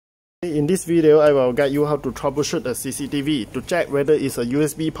In this video, I will guide you how to troubleshoot a CCTV to check whether it's a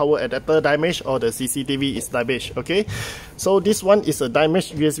USB power adapter damage or the CCTV is damaged. Okay, so this one is a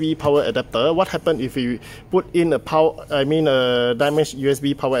damaged USB power adapter. What happens if we put in a damaged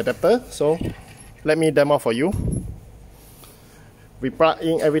USB power adapter? So let me demo for you. We plug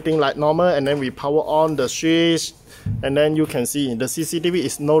in everything like normal, and then we power on the switch, and then you can see the CCTV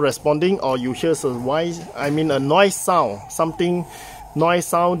is no responding, or you hear a noise sound, noise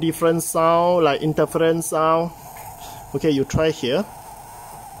sound, different sound, like interference sound. Okay, you try here.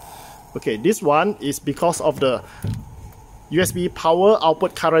 Okay, this one is because of the USB power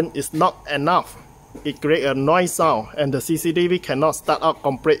output current is not enough. It creates a noise sound and the CCTV cannot start up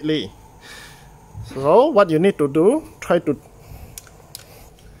completely. So what you need to do, try to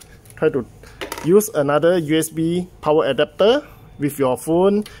use another USB power adapter with your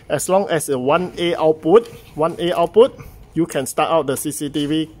phone. As long as a 1A output, you can start out the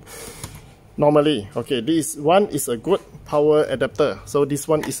CCTV normally. Okay, this one is a good power adapter. So this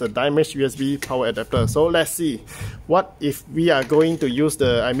one is a damaged USB power adapter. So let's see what if we are going to use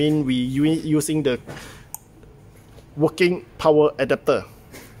using the working power adapter.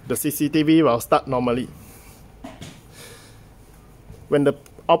 The CCTV will start normally. When the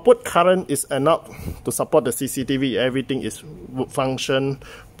output current is enough to support the CCTV, everything is function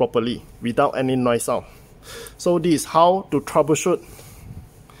properly without any noise sound. So this is how to troubleshoot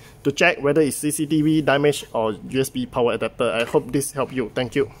to check whether it's CCTV damage or USB power adapter. I hope this helped you.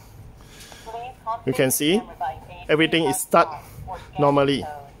 Thank you. You can see everything is start normally.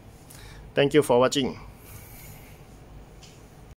 Thank you for watching.